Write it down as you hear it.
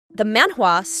The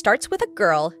manhwa starts with a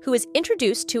girl who is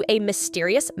introduced to a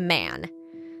mysterious man.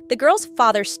 The girl's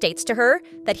father states to her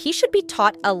that he should be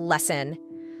taught a lesson.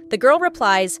 The girl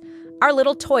replies, "Our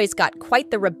little toy's got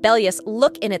quite the rebellious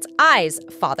look in its eyes,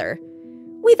 father."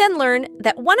 We then learn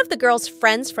that one of the girl's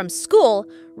friends from school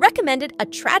recommended a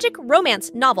tragic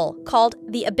romance novel called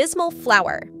The Abysmal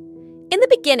Flower. In the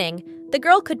beginning, the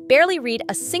girl could barely read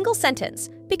a single sentence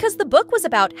because the book was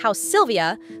about how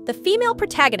Sylvia, the female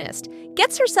protagonist,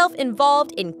 gets herself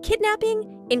involved in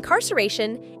kidnapping,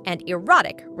 incarceration, and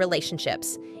erotic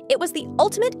relationships. It was the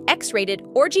ultimate X-rated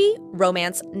orgy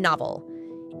romance novel.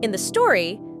 In the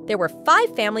story, there were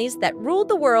 5 families that ruled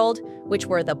the world, which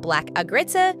were the Black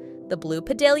Agrece, the Blue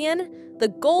Pedelian, the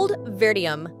Gold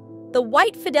Verdium, the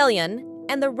White Pedelian,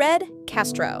 and the Red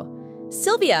Castro.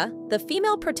 Sylvia, the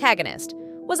female protagonist,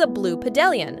 was a Blue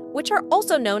Pedelian, which are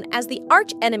also known as the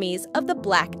arch-enemies of the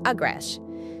Black Agrece.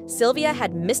 Sylvia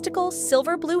had mystical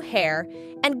silver-blue hair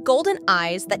and golden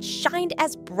eyes that shined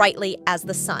as brightly as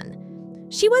the sun.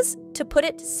 She was, to put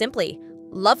it simply,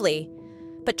 lovely.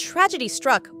 But tragedy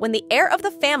struck when the heir of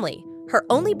the family, her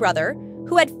only brother,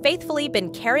 who had faithfully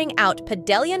been carrying out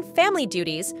Pedelian family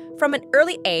duties from an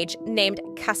early age named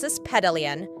Cassis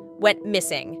Pedelian, went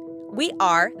missing. We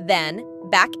are, then,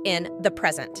 back in the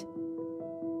present.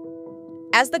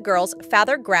 As the girl's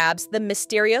father grabs the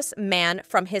mysterious man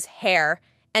from his hair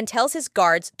and tells his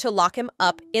guards to lock him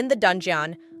up in the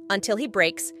dungeon until he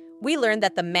breaks, we learn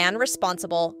that the man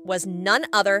responsible was none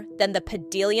other than the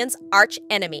Pedelian's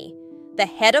arch-enemy, the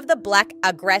head of the Black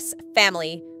Agrece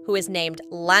family, who is named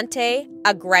Lante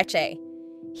Agrece.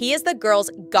 He is the girl's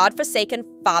godforsaken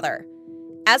father.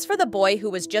 As for the boy who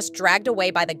was just dragged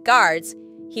away by the guards,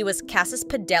 he was Cassis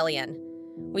Pedelian.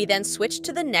 We then switch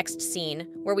to the next scene,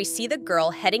 where we see the girl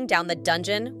heading down the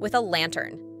dungeon with a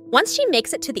lantern. Once she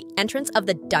makes it to the entrance of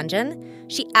the dungeon,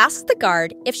 she asks the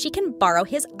guard if she can borrow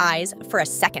his eyes for a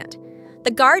second.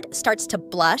 The guard starts to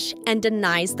blush and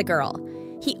denies the girl.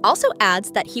 He also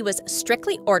adds that he was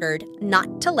strictly ordered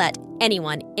not to let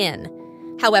anyone in.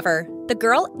 However, the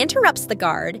girl interrupts the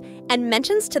guard and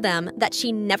mentions to them that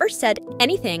she never said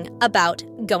anything about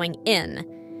going in.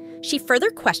 She further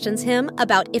questions him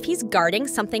about if he's guarding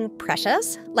something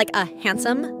precious, like a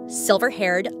handsome,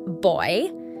 silver-haired boy.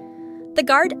 The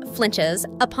guard flinches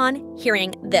upon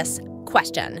hearing this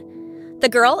question. The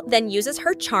girl then uses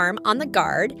her charm on the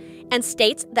guard and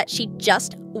states that she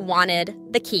just wanted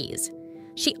the keys.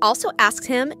 She also asks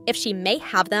him if she may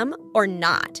have them or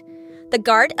not. The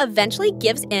guard eventually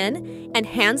gives in and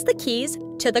hands the keys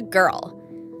to the girl.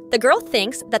 The girl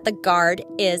thinks that the guard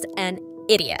is an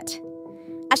idiot.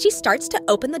 As she starts to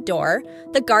open the door,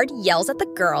 the guard yells at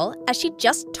the girl as she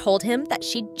just told him that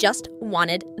she just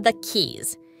wanted the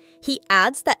keys. He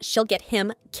adds that she'll get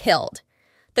him killed.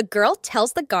 The girl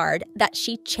tells the guard that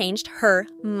she changed her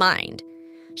mind.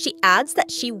 She adds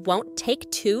that she won't take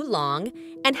too long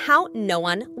and how no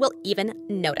one will even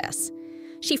notice.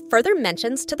 She further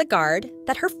mentions to the guard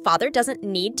that her father doesn't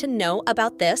need to know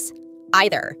about this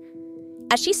either.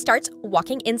 As she starts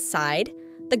walking inside,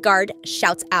 the guard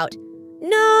shouts out,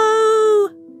 "No!"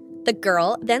 The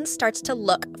girl then starts to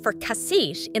look for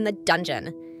Cassis in the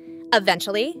dungeon.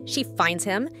 Eventually, she finds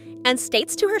him and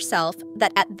states to herself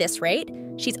that at this rate,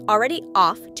 she's already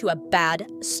off to a bad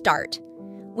start.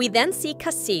 We then see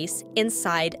Cassis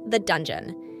inside the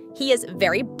dungeon. He is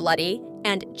very bloody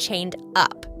and chained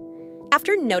up.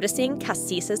 After noticing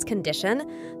Cassis's condition,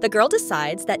 the girl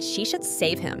decides that she should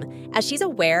save him, as she's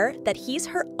aware that he's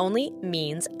her only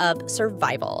means of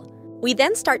survival. We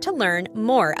then start to learn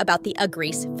more about the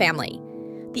Agrece family.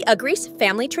 The Agrece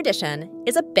family tradition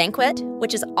is a banquet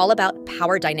which is all about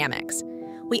power dynamics.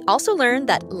 We also learn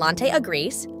that Lante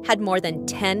Agrece had more than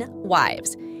 10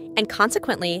 wives, and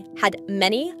consequently had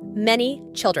many, many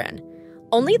children.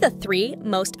 Only the 3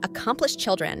 most accomplished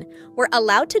children were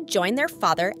allowed to join their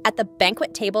father at the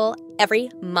banquet table every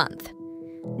month.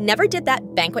 Never did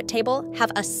that banquet table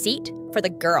have a seat for the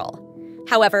girl.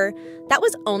 However, that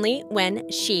was only when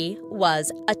she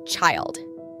was a child.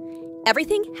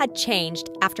 Everything had changed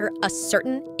after a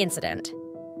certain incident.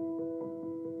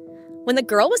 When the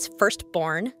girl was first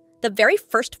born, the very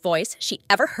first voice she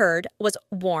ever heard was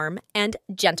warm and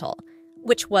gentle,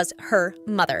 which was her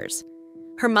mother's.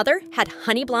 Her mother had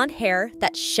honey blonde hair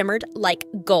that shimmered like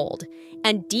gold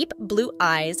and deep blue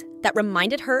eyes that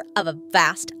reminded her of a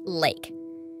vast lake.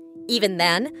 Even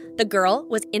then, the girl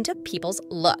was into people's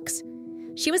looks.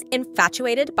 She was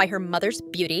infatuated by her mother's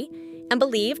beauty and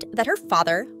believed that her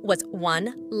father was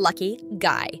one lucky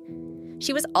guy.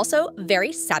 She was also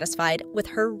very satisfied with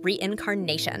her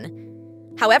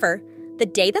reincarnation. However, the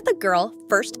day that the girl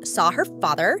first saw her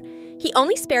father, He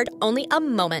only spared only a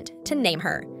moment to name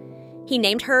her. He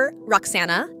named her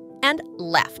Roxana and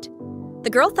left.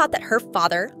 The girl thought that her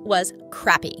father was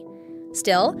crappy.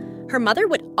 Still, her mother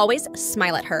would always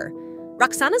smile at her.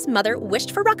 Roxana's mother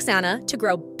wished for Roxana to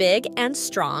grow big and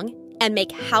strong and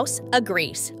make House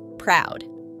Agrece proud.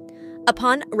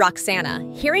 Upon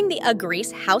Roxana hearing the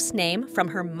Agrece house name from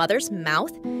her mother's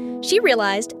mouth, she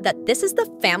realized that this is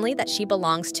the family that she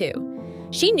belongs to.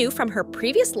 She knew from her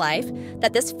previous life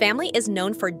that this family is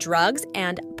known for drugs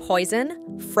and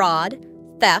poison, fraud,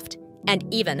 theft, and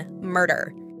even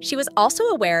murder. She was also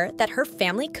aware that her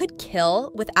family could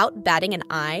kill without batting an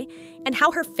eye, and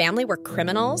how her family were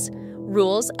criminals,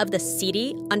 rules of the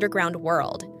seedy underground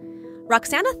world.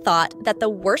 Roxana thought that the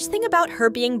worst thing about her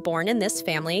being born in this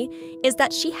family is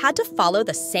that she had to follow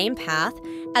the same path,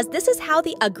 as this is how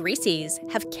the Agreces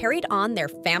have carried on their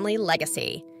family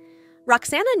legacy.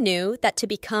 Roxana knew that to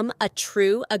become a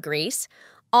true Agrece,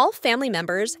 all family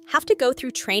members have to go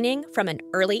through training from an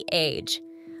early age.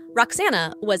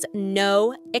 Roxana was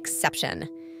no exception.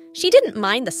 She didn't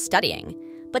mind the studying,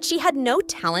 but she had no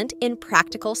talent in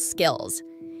practical skills.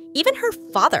 Even her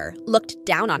father looked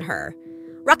down on her.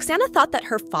 Roxana thought that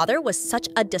her father was such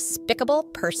a despicable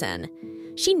person.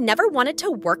 She never wanted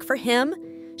to work for him.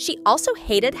 She also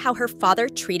hated how her father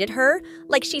treated her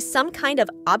like she's some kind of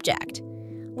object.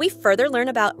 We further learn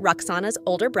about Roxana's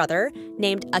older brother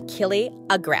named Abysmal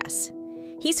Agrece.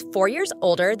 He's 4 years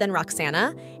older than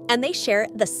Roxana, and they share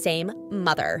the same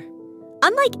mother.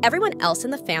 Unlike everyone else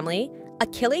in the family,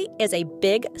 Abysmal is a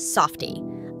big softie,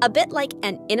 a bit like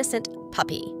an innocent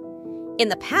puppy. In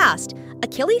the past,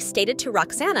 Abysmal stated to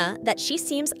Roxana that she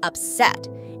seems upset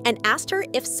and asked her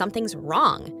if something's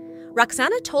wrong.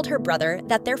 Roxana told her brother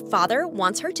that their father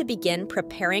wants her to begin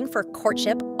preparing for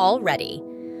courtship already.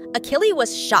 Abysmal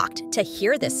was shocked to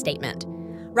hear this statement.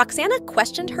 Roxana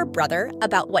questioned her brother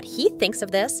about what he thinks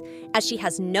of this, as she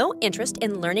has no interest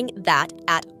in learning that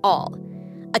at all.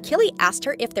 Abysmal asked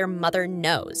her if their mother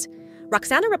knows.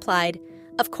 Roxana replied,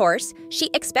 "Of course, she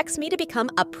expects me to become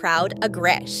a proud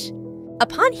Agrece."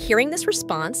 Upon hearing this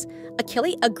response,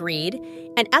 Abysmal agreed,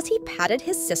 and as he patted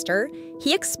his sister,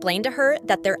 he explained to her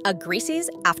that they're Agreces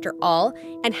after all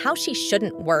and how she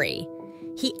shouldn't worry.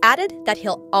 He added that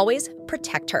he'll always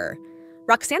protect her.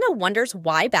 Roxana wonders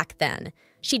why back then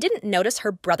she didn't notice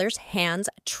her brother's hands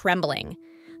trembling.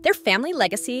 Their family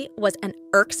legacy was an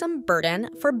irksome burden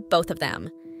for both of them.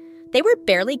 They were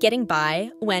barely getting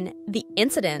by when the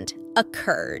incident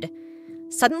occurred.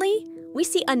 Suddenly, we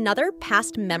see another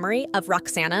past memory of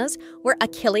Roxana's where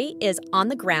Abysmal is on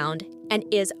the ground and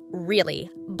is really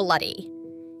bloody.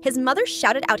 His mother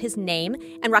shouted out his name,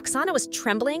 and Roxana was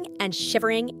trembling and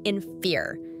shivering in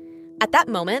fear. At that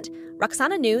moment,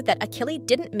 Roxana knew that Abysmal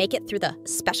didn't make it through the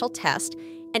special test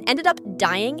and ended up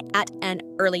dying at an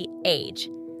early age.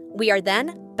 We are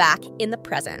then back in the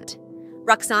present.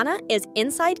 Roxana is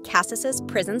inside Cassis's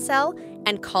prison cell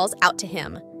and calls out to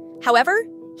him. However,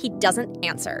 he doesn't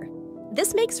answer.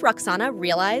 This makes Roxana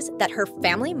realize that her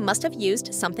family must have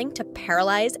used something to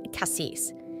paralyze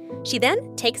Cassis. She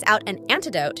then takes out an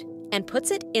antidote and puts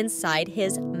it inside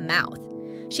his mouth.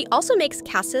 She also makes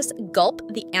Cassis gulp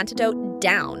the antidote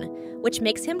down, which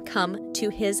makes him come to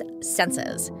his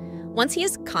senses. Once he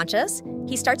is conscious,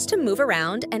 he starts to move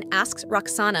around and asks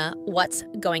Roxana what's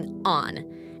going on.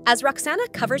 As Roxana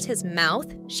covers his mouth,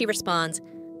 she responds,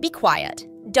 "Be quiet.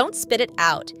 Don't spit it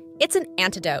out. It's an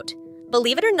antidote.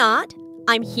 Believe it or not,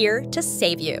 I'm here to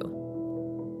save you."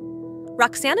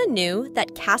 Roxana knew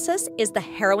that Cassis is the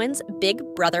heroine's big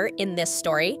brother in this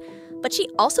story, but she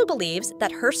also believes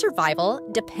that her survival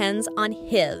depends on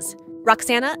his.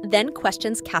 Roxana then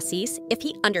questions Cassis if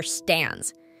he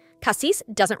understands. Cassis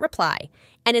doesn't reply,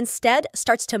 and instead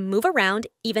starts to move around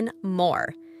even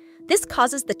more. This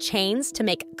causes the chains to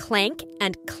make clank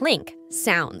and clink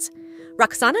sounds.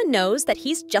 Roxana knows that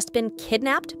he's just been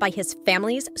kidnapped by his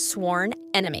family's sworn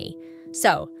enemy,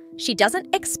 so she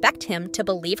doesn't expect him to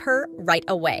believe her right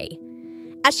away.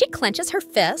 As she clenches her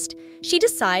fist, she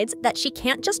decides that she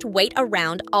can't just wait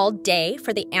around all day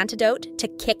for the antidote to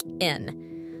kick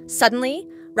in. Suddenly,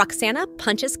 Roxana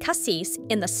punches Cassis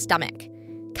in the stomach.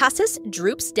 Cassis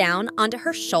droops down onto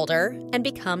her shoulder and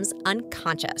becomes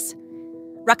unconscious.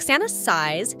 Roxana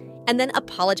sighs and then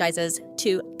apologizes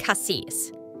to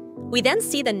Cassis. We then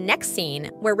see the next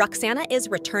scene where Roxana is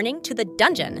returning to the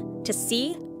dungeon to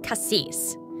see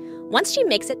Cassis. Once she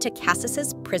makes it to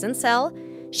Cassis's prison cell,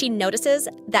 she notices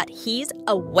that he's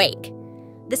awake.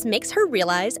 This makes her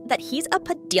realize that he's a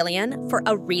Pedelian for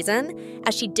a reason,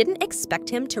 as she didn't expect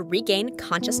him to regain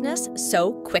consciousness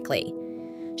so quickly.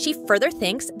 She further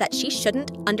thinks that she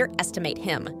shouldn't underestimate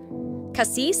him.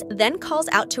 Cassis then calls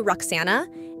out to Roxana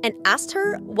and asks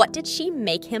her what did she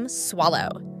make him swallow.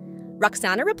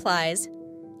 Roxana replies,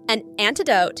 "An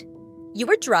antidote. You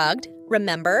were drugged,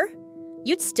 remember?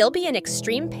 You'd still be in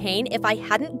extreme pain if I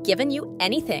hadn't given you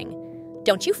anything.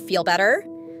 Don't you feel better?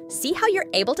 See how you're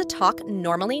able to talk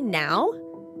normally now?"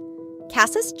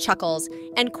 Cassis chuckles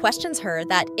and questions her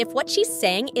that if what she's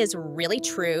saying is really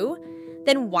true,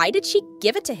 then why did she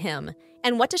give it to him,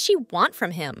 and what does she want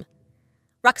from him?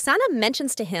 Roxana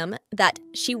mentions to him that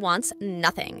she wants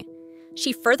nothing.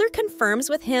 She further confirms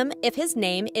with him if his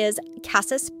name is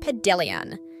Cassis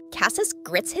Pedelian. Cassis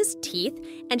grits his teeth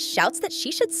and shouts that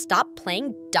she should stop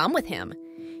playing dumb with him.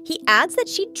 He adds that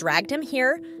she dragged him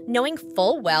here, knowing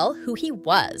full well who he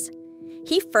was.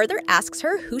 He further asks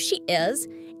her who she is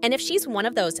and if she's one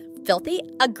of those filthy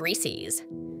Agreces.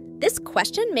 This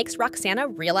question makes Roxana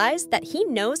realize that he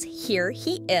knows here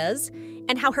he is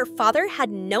and how her father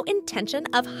had no intention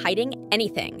of hiding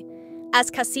anything. As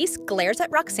Cassis glares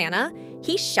at Roxana,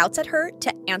 he shouts at her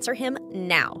to answer him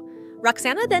now.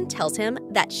 Roxana then tells him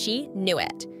that she knew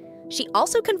it. She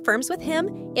also confirms with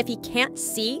him if he can't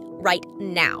see right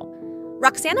now.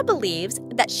 Roxana believes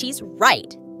that she's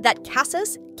right, that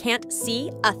Cassis can't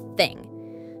see a thing.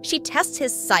 She tests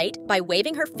his sight by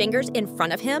waving her fingers in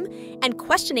front of him and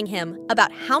questioning him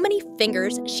about how many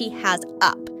fingers she has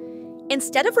up.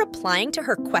 Instead of replying to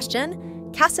her question,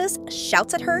 Cassis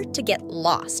shouts at her to get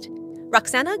lost.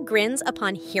 Roxana grins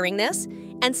upon hearing this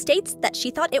and states that she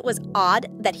thought it was odd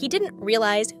that he didn't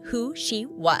realize who she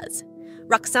was.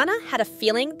 Roxana had a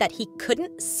feeling that he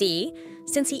couldn't see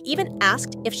since he even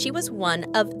asked if she was one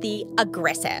of the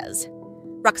Agreces.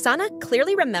 Roxana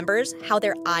clearly remembers how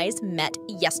their eyes met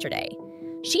yesterday.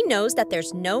 She knows that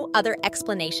there's no other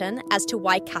explanation as to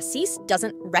why Cassis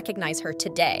doesn't recognize her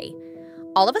today.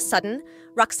 All of a sudden,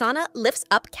 Roxana lifts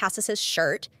up Cassis's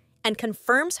shirt and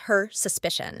confirms her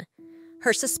suspicion.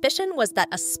 Her suspicion was that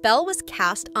a spell was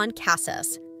cast on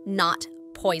Cassis, not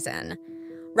poison.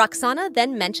 Roxana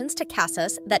then mentions to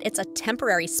Cassis that it's a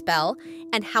temporary spell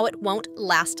and how it won't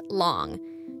last long.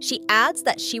 She adds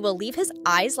that she will leave his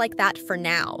eyes like that for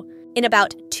now. In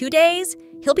about 2 days,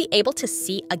 he'll be able to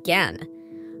see again.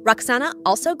 Roxana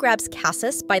also grabs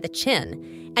Cassis by the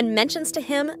chin and mentions to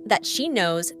him that she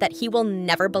knows that he will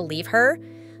never believe her,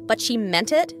 but she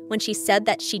meant it when she said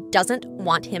that she doesn't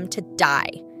want him to die.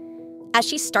 As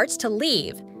she starts to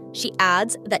leave, she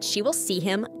adds that she will see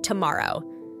him tomorrow.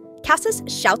 Cassis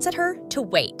shouts at her to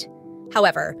wait.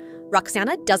 However,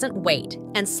 Roxana doesn't wait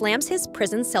and slams his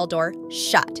prison cell door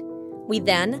shut. We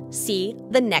then see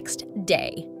the next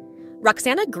day.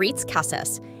 Roxana greets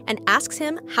Cassis and asks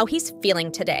him how he's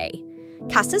feeling today.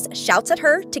 Cassis shouts at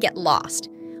her to get lost.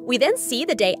 We then see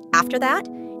the day after that,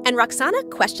 and Roxana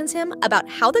questions him about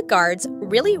how the guards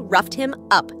really roughed him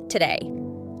up today.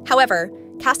 However,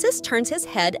 Cassis turns his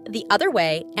head the other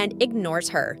way and ignores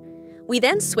her. We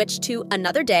then switch to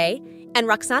another day, and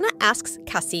Roxana asks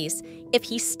Cassis if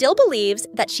he still believes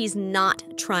that she's not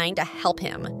trying to help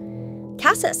him.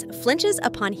 Cassis flinches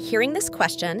upon hearing this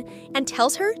question and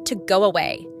tells her to go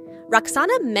away.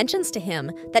 Roxana mentions to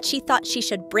him that she thought she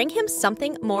should bring him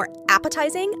something more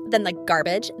appetizing than the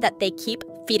garbage that they keep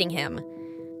feeding him.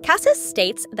 Cassis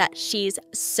states that she's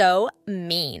so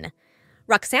mean.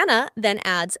 Roxana then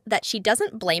adds that she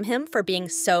doesn't blame him for being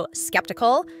so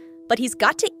skeptical, but he's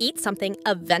got to eat something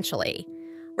eventually.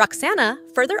 Roxana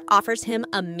further offers him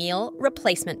a meal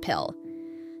replacement pill.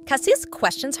 Cassis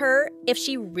questions her if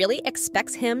she really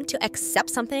expects him to accept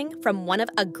something from one of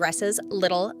Agrece's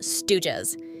little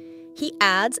stooges. He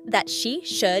adds that she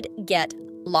should get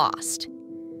lost.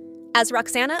 As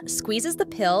Roxana squeezes the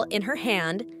pill in her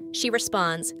hand, she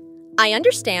responds, "I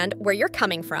understand where you're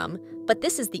coming from, but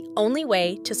this is the only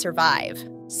way to survive."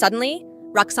 Suddenly,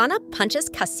 Roxana punches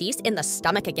Cassis in the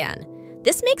stomach again.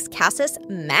 This makes Cassis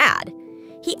mad.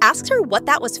 He asks her what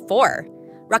that was for.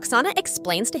 Roxana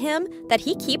explains to him that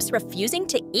he keeps refusing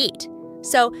to eat,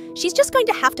 so she's just going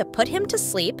to have to put him to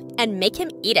sleep and make him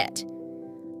eat it.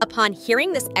 Upon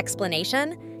hearing this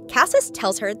explanation, Cassis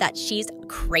tells her that she's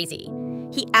crazy.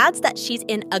 He adds that she's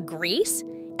in Agreces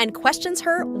and questions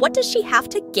her what does she have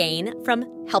to gain from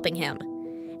helping him.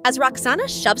 As Roxana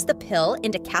shoves the pill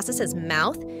into Cassis's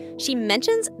mouth, she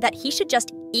mentions that he should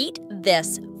just eat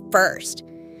this first.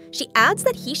 She adds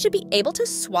that he should be able to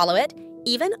swallow it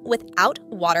even without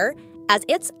water, as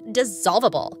it's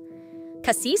dissolvable.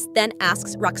 Cassis then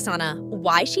asks Roxana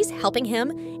why she's helping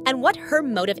him and what her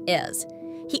motive is.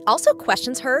 He also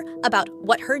questions her about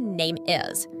what her name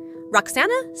is.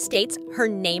 Roxana states her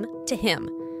name to him.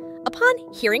 Upon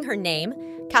hearing her name,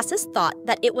 Cassis thought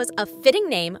that it was a fitting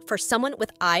name for someone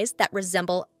with eyes that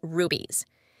resemble rubies.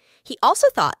 He also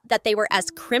thought that they were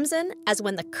as crimson as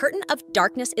when the curtain of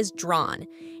darkness is drawn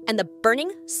and the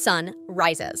burning sun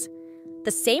rises,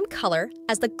 the same color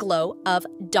as the glow of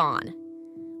dawn.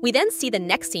 We then see the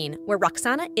next scene where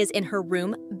Roxana is in her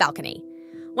room balcony.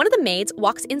 One of the maids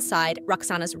walks inside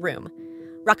Roxana's room.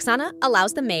 Roxana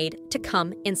allows the maid to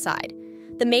come inside.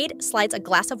 The maid slides a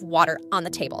glass of water on the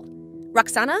table.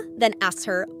 Roxana then asks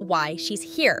her why she's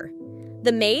here.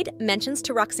 The maid mentions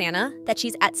to Roxana that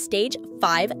she's at stage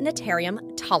 5 natarium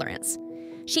tolerance.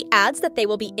 She adds that they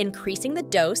will be increasing the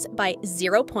dose by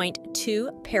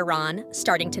 0.2 peron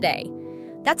starting today.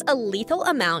 That's a lethal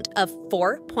amount of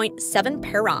 4.7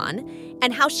 peron,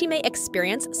 and how she may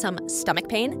experience some stomach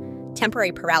pain,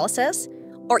 temporary paralysis,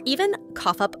 or even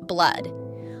cough up blood.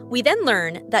 We then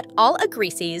learn that all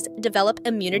Agreces develop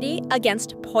immunity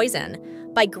against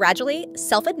poison by gradually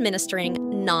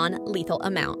self-administering non-lethal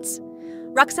amounts.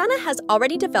 Roxana has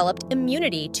already developed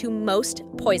immunity to most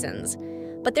poisons,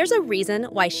 but there's a reason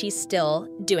why she's still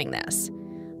doing this.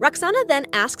 Roxana then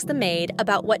asks the maid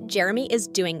about what Jeremy is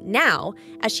doing now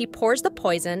as she pours the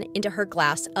poison into her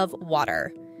glass of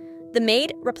water. The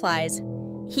maid replies,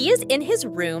 "He is in his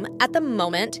room at the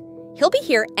moment. He'll be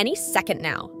here any second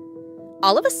now."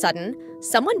 All of a sudden,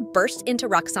 someone bursts into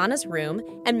Roxana's room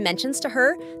and mentions to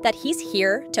her that he's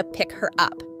here to pick her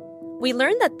up. We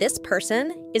learn that this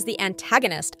person is the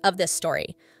antagonist of this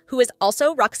story, who is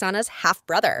also Roxana's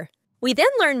half-brother. We then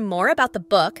learn more about the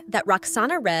book that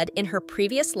Roxana read in her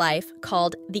previous life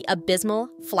called The Abysmal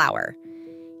Flower.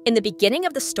 In the beginning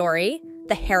of the story,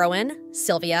 the heroine,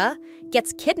 Sylvia,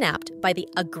 gets kidnapped by the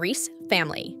Agrece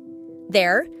family.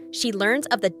 There, she learns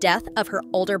of the death of her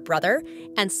older brother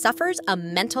and suffers a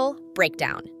mental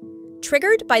breakdown.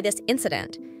 Triggered by this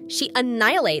incident, she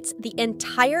annihilates the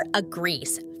entire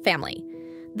Agrece family.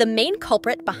 The main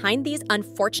culprit behind these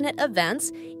unfortunate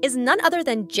events is none other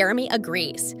than Jeremy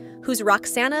Agrece, who's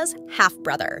Roxana's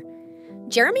half-brother.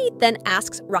 Jeremy then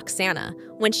asks Roxana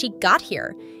when she got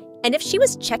here and if she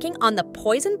was checking on the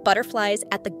poison butterflies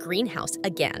at the greenhouse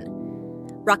again.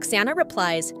 Roxana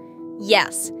replies,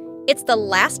 "Yes, it's the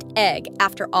last egg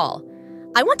after all.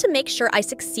 I want to make sure I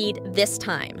succeed this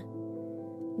time."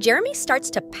 Jeremy starts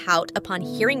to pout upon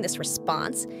hearing this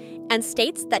response and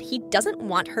states that he doesn't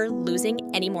want her losing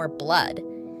any more blood.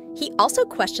 He also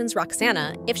questions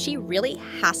Roxana if she really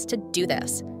has to do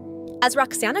this. As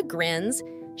Roxana grins,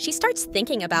 she starts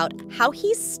thinking about how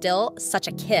he's still such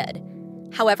a kid.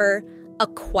 However, a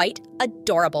quite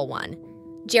adorable one.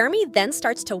 Jeremy then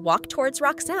starts to walk towards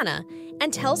Roxana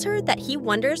and tells her that he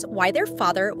wonders why their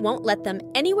father won't let them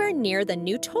anywhere near the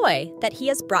new toy that he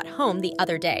has brought home the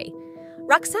other day.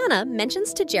 Roxana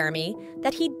mentions to Jeremy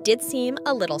that he did seem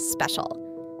a little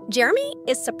special. Jeremy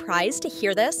is surprised to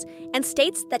hear this and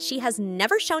states that she has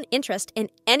never shown interest in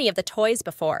any of the toys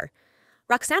before.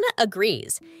 Roxana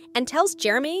agrees and tells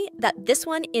Jeremy that this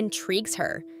one intrigues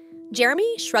her.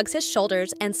 Jeremy shrugs his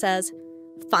shoulders and says,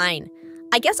 "Fine,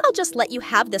 I guess I'll just let you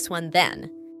have this one then."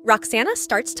 Roxana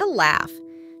starts to laugh.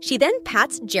 She then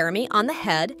pats Jeremy on the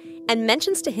head and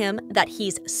mentions to him that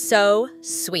he's so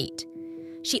sweet.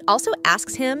 She also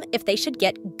asks him if they should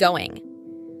get going.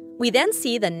 We then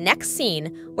see the next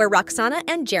scene where Roxana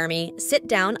and Jeremy sit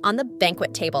down on the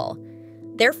banquet table.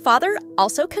 Their father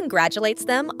also congratulates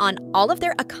them on all of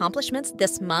their accomplishments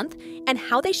this month and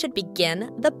how they should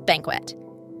begin the banquet.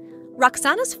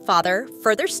 Roxana's father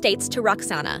further states to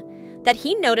Roxana that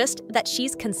he noticed that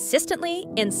she's consistently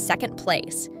in second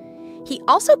place. He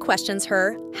also questions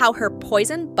her how her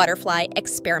poison butterfly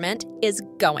experiment is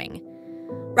going.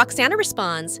 Roxana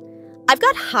responds, "I've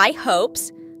got high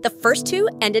hopes. The first two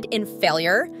ended in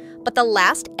failure, but the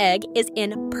last egg is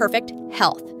in perfect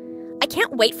health. I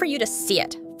can't wait for you to see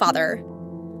it, father."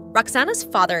 Roxana's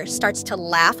father starts to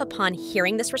laugh upon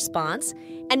hearing this response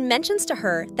and mentions to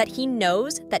her that he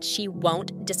knows that she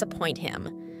won't disappoint him.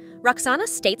 Roxana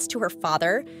states to her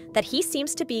father that he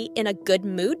seems to be in a good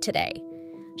mood today.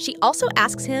 She also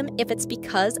asks him if it's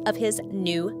because of his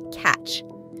new catch.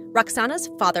 Roxana's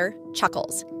father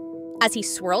chuckles. As he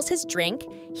swirls his drink,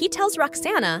 he tells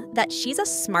Roxana that she's a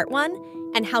smart one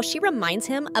and how she reminds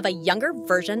him of a younger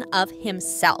version of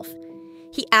himself.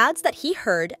 He adds that he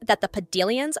heard that the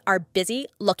Pedelians are busy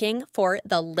looking for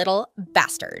the little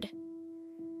bastard.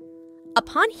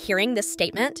 Upon hearing this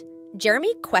statement,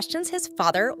 Jeremy questions his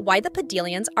father why the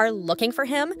Pedelians are looking for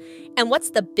him and what's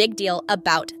the big deal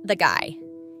about the guy.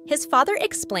 His father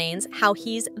explains how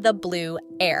he's the blue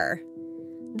heir.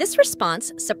 This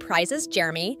response surprises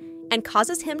Jeremy and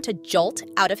causes him to jolt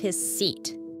out of his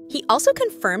seat. He also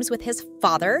confirms with his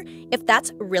father if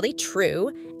that's really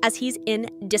true, as he's in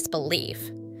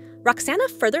disbelief. Roxana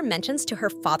further mentions to her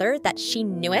father that she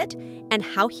knew it and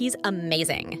how he's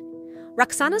amazing.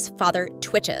 Roxana's father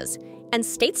twitches and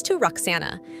states to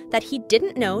Roxana that he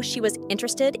didn't know she was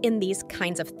interested in these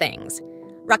kinds of things.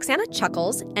 Roxana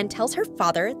chuckles and tells her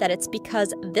father that it's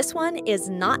because this one is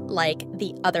not like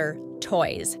the other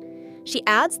toys. She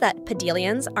adds that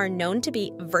Pedelians are known to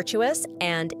be virtuous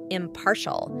and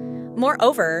impartial.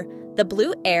 Moreover, the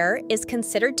blue heir is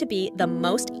considered to be the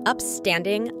most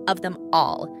upstanding of them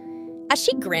all. As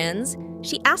she grins,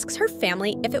 she asks her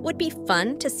family if it would be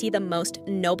fun to see the most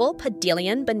noble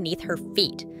Pedelian beneath her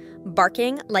feet,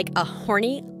 barking like a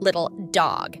horny little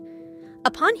dog.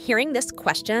 Upon hearing this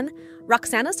question,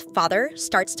 Roxana's father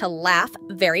starts to laugh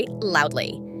very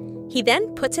loudly. He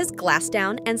then puts his glass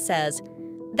down and says,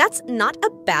 "That's not a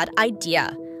bad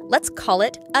idea. Let's call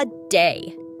it a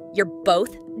day. You're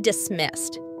both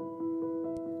dismissed."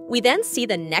 We then see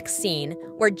the next scene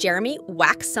where Jeremy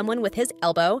whacks someone with his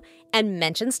elbow and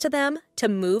mentions to them to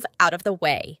move out of the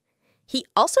way. He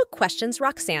also questions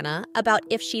Roxana about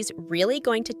if she's really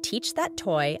going to teach that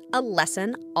toy a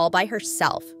lesson all by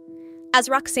herself. As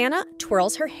Roxana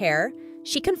twirls her hair,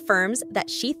 she confirms that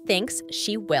she thinks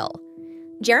she will.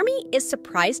 Jeremy is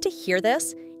surprised to hear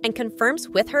this and confirms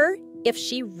with her if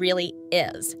she really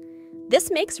is.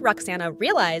 This makes Roxana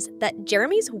realize that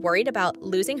Jeremy's worried about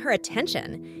losing her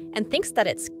attention and thinks that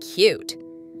it's cute.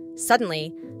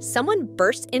 Suddenly, someone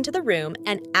bursts into the room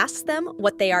and asks them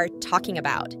what they are talking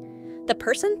about. The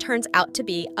person turns out to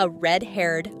be a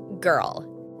red-haired girl.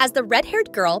 As the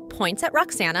red-haired girl points at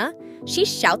Roxana, she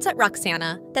shouts at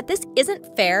Roxana that this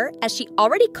isn't fair as she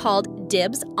already called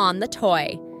dibs on the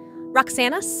toy.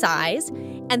 Roxana sighs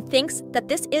and thinks that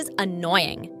this is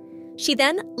annoying. She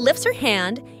then lifts her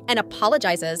hand and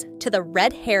apologizes to the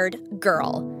red-haired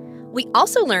girl. We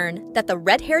also learn that the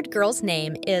red-haired girl's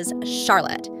name is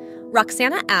Charlotte.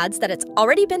 Roxana adds that it's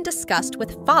already been discussed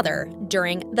with father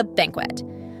during the banquet.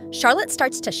 Charlotte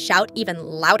starts to shout even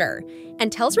louder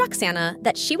and tells Roxana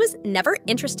that she was never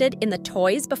interested in the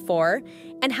toys before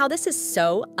and how this is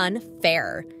so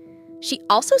unfair. She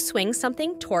also swings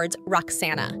something towards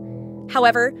Roxana.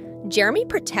 However, Jeremy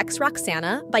protects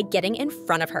Roxana by getting in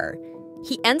front of her.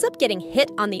 He ends up getting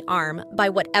hit on the arm by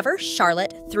whatever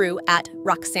Charlotte threw at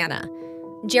Roxana.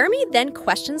 Jeremy then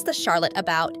questions the Charlotte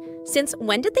about, since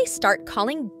when did they start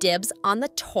calling dibs on the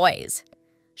toys?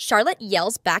 Charlotte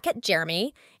yells back at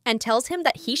Jeremy and tells him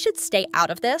that he should stay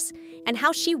out of this and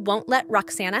how she won't let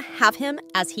Roxana have him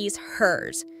as he's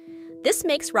hers. This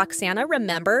makes Roxana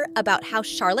remember about how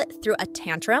Charlotte threw a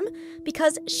tantrum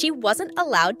because she wasn't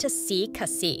allowed to see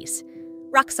Cassis.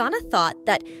 Roxana thought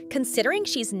that considering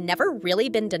she's never really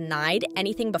been denied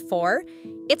anything before,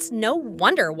 it's no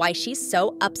wonder why she's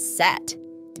so upset.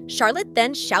 Charlotte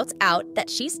then shouts out that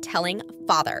she's telling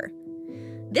father.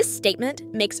 This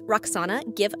statement makes Roxana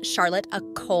give Charlotte a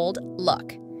cold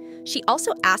look. She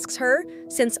also asks her,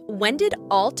 since when did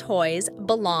all toys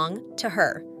belong to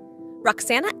her?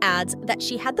 Roxana adds that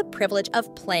she had the privilege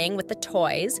of playing with the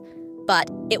toys, but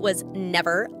it was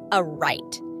never a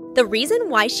right. The reason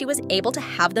why she was able to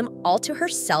have them all to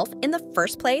herself in the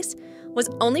first place was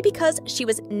only because she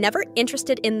was never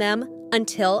interested in them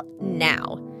until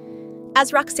now.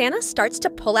 As Roxana starts to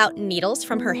pull out needles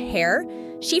from her hair,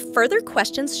 she further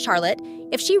questions Charlotte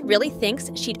if she really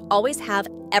thinks she'd always have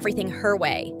everything her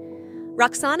way.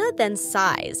 Roxana then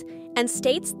sighs and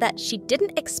states that she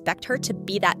didn't expect her to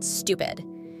be that stupid.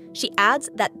 She adds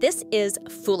that this is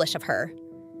foolish of her.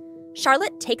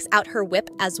 Charlotte takes out her whip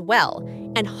as well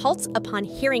and halts upon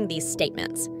hearing these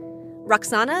statements.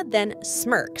 Roxana then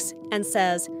smirks and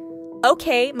says,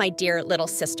 "Okay, my dear little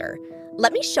sister,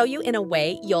 let me show you in a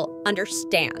way you'll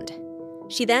understand."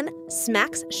 She then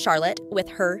smacks Charlotte with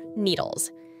her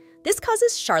needles. This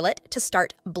causes Charlotte to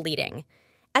start bleeding.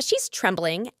 As she's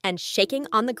trembling and shaking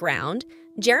on the ground,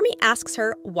 Jeremy asks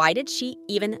her why did she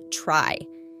even try.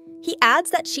 He adds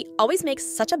that she always makes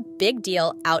such a big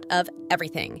deal out of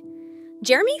everything.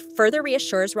 Jeremy further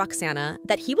reassures Roxana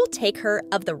that he will take her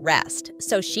of the rest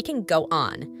so she can go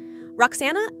on.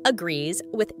 Roxana agrees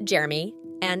with Jeremy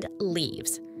and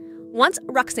leaves. Once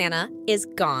Roxana is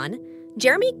gone,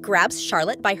 Jeremy grabs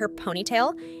Charlotte by her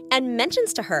ponytail and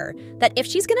mentions to her that if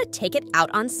she's gonna take it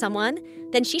out on someone,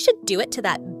 then she should do it to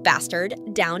that bastard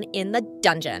down in the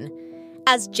dungeon.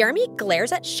 As Jeremy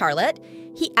glares at Charlotte,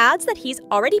 he adds that he's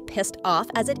already pissed off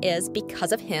as it is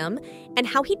because of him and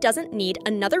how he doesn't need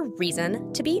another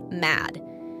reason to be mad.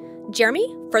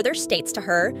 Jeremy further states to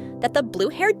her that the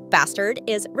blue-haired bastard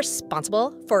is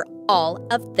responsible for all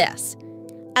of this.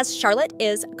 As Charlotte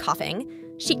is coughing,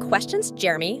 she questions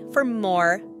Jeremy for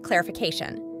more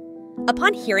clarification.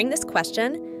 Upon hearing this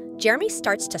question, Jeremy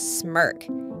starts to smirk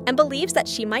and believes that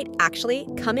she might actually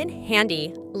come in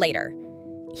handy later.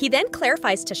 He then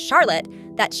clarifies to Charlotte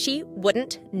that she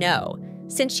wouldn't know,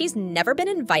 since she's never been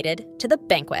invited to the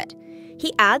banquet.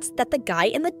 He adds that the guy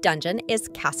in the dungeon is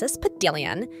Cassis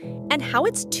Pedelian, and how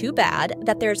it's too bad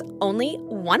that there's only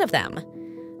one of them.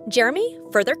 Jeremy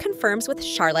further confirms with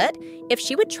Charlotte if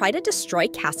she would try to destroy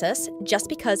Cassis just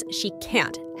because she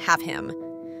can't have him.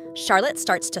 Charlotte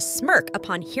starts to smirk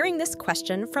upon hearing this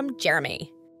question from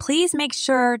Jeremy. Please make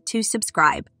sure to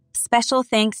subscribe. Special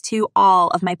thanks to all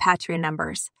of my Patreon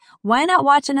members. Why not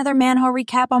watch another Manhwa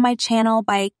recap on my channel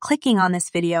by clicking on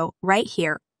this video right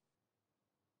here